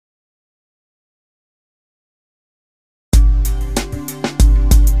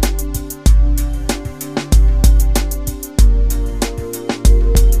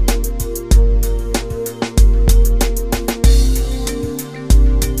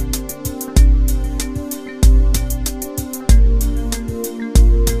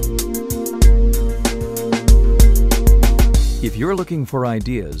you're looking for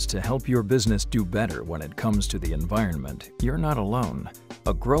ideas to help your business do better when it comes to the environment, you're not alone.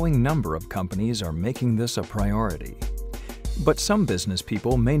 A growing number of companies are making this a priority. But some business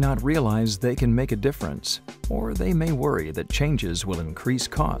people may not realize they can make a difference, or they may worry that changes will increase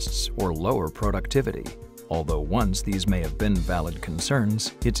costs or lower productivity. Although once these may have been valid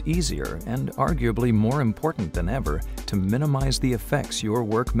concerns, it's easier and arguably more important than ever to minimize the effects your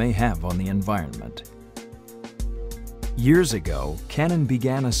work may have on the environment. Years ago, Canon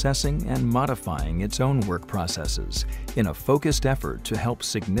began assessing and modifying its own work processes in a focused effort to help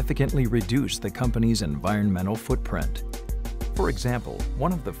significantly reduce the company's environmental footprint. For example,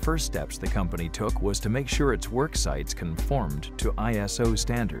 one of the first steps the company took was to make sure its work sites conformed to ISO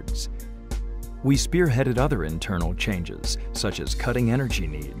standards. We spearheaded other internal changes, such as cutting energy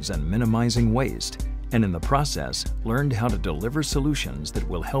needs and minimizing waste, and in the process, learned how to deliver solutions that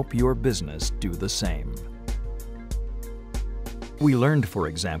will help your business do the same. We learned, for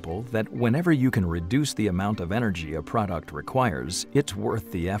example, that whenever you can reduce the amount of energy a product requires, it's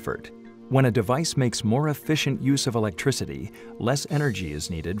worth the effort. When a device makes more efficient use of electricity, less energy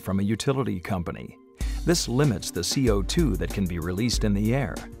is needed from a utility company. This limits the CO2 that can be released in the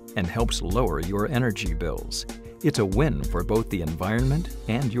air and helps lower your energy bills. It's a win for both the environment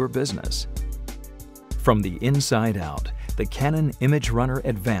and your business. From the inside out, the Canon imageRUNNER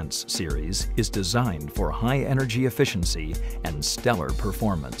Advance series is designed for high energy efficiency and stellar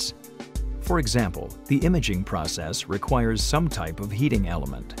performance. For example, the imaging process requires some type of heating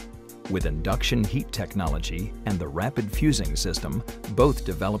element. With induction heat technology and the rapid fusing system, both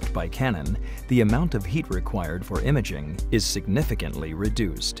developed by Canon, the amount of heat required for imaging is significantly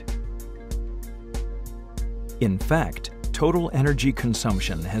reduced. In fact, total energy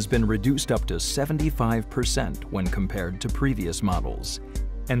consumption has been reduced up to 75% when compared to previous models.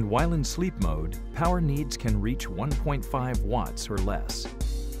 And while in sleep mode, power needs can reach 1.5 watts or less.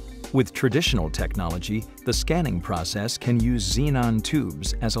 With traditional technology, the scanning process can use xenon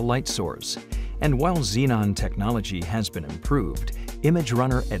tubes as a light source. And while xenon technology has been improved,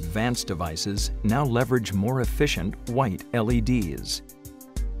 imageRUNNER Advanced devices now leverage more efficient white LEDs.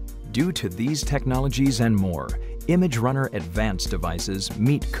 Due to these technologies and more, imageRUNNER Advanced devices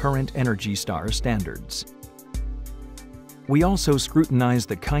meet current ENERGY STAR standards. We also scrutinize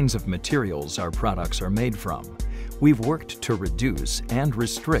the kinds of materials our products are made from. We've worked to reduce and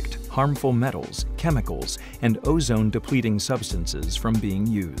restrict harmful metals, chemicals, and ozone-depleting substances from being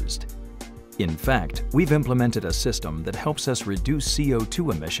used. In fact, we've implemented a system that helps us reduce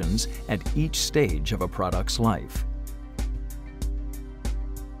CO2 emissions at each stage of a product's life.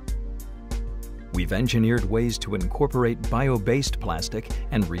 We've engineered ways to incorporate bio-based plastic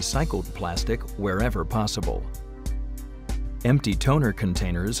and recycled plastic wherever possible. Empty toner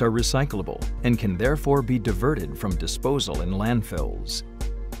containers are recyclable and can therefore be diverted from disposal in landfills.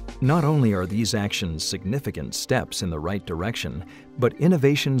 Not only are these actions significant steps in the right direction, but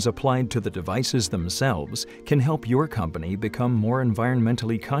innovations applied to the devices themselves can help your company become more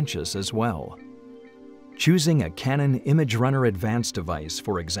environmentally conscious as well. Choosing a Canon imageRUNNER Advance device,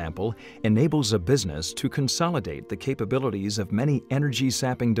 for example, enables a business to consolidate the capabilities of many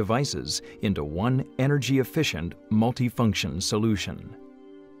energy-sapping devices into one energy-efficient, multifunction solution.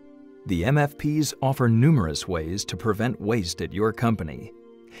 The MFPs offer numerous ways to prevent waste at your company.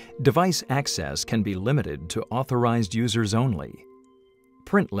 Device access can be limited to authorized users only.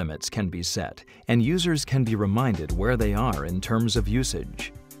 Print limits can be set, and users can be reminded where they are in terms of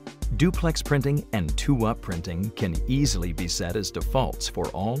usage. Duplex printing and two-up printing can easily be set as defaults for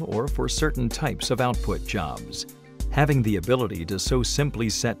all or for certain types of output jobs. Having the ability to so simply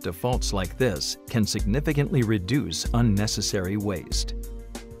set defaults like this can significantly reduce unnecessary waste.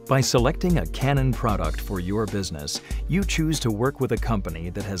 By selecting a Canon product for your business, you choose to work with a company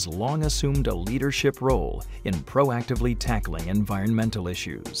that has long assumed a leadership role in proactively tackling environmental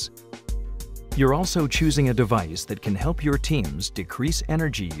issues. You're also choosing a device that can help your teams decrease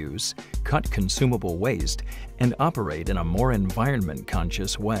energy use, cut consumable waste, and operate in a more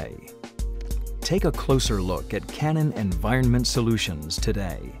environment-conscious way. Take a closer look at Canon Environment Solutions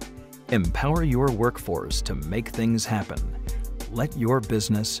today. Empower your workforce to make things happen. Let your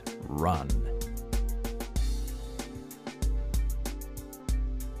business run.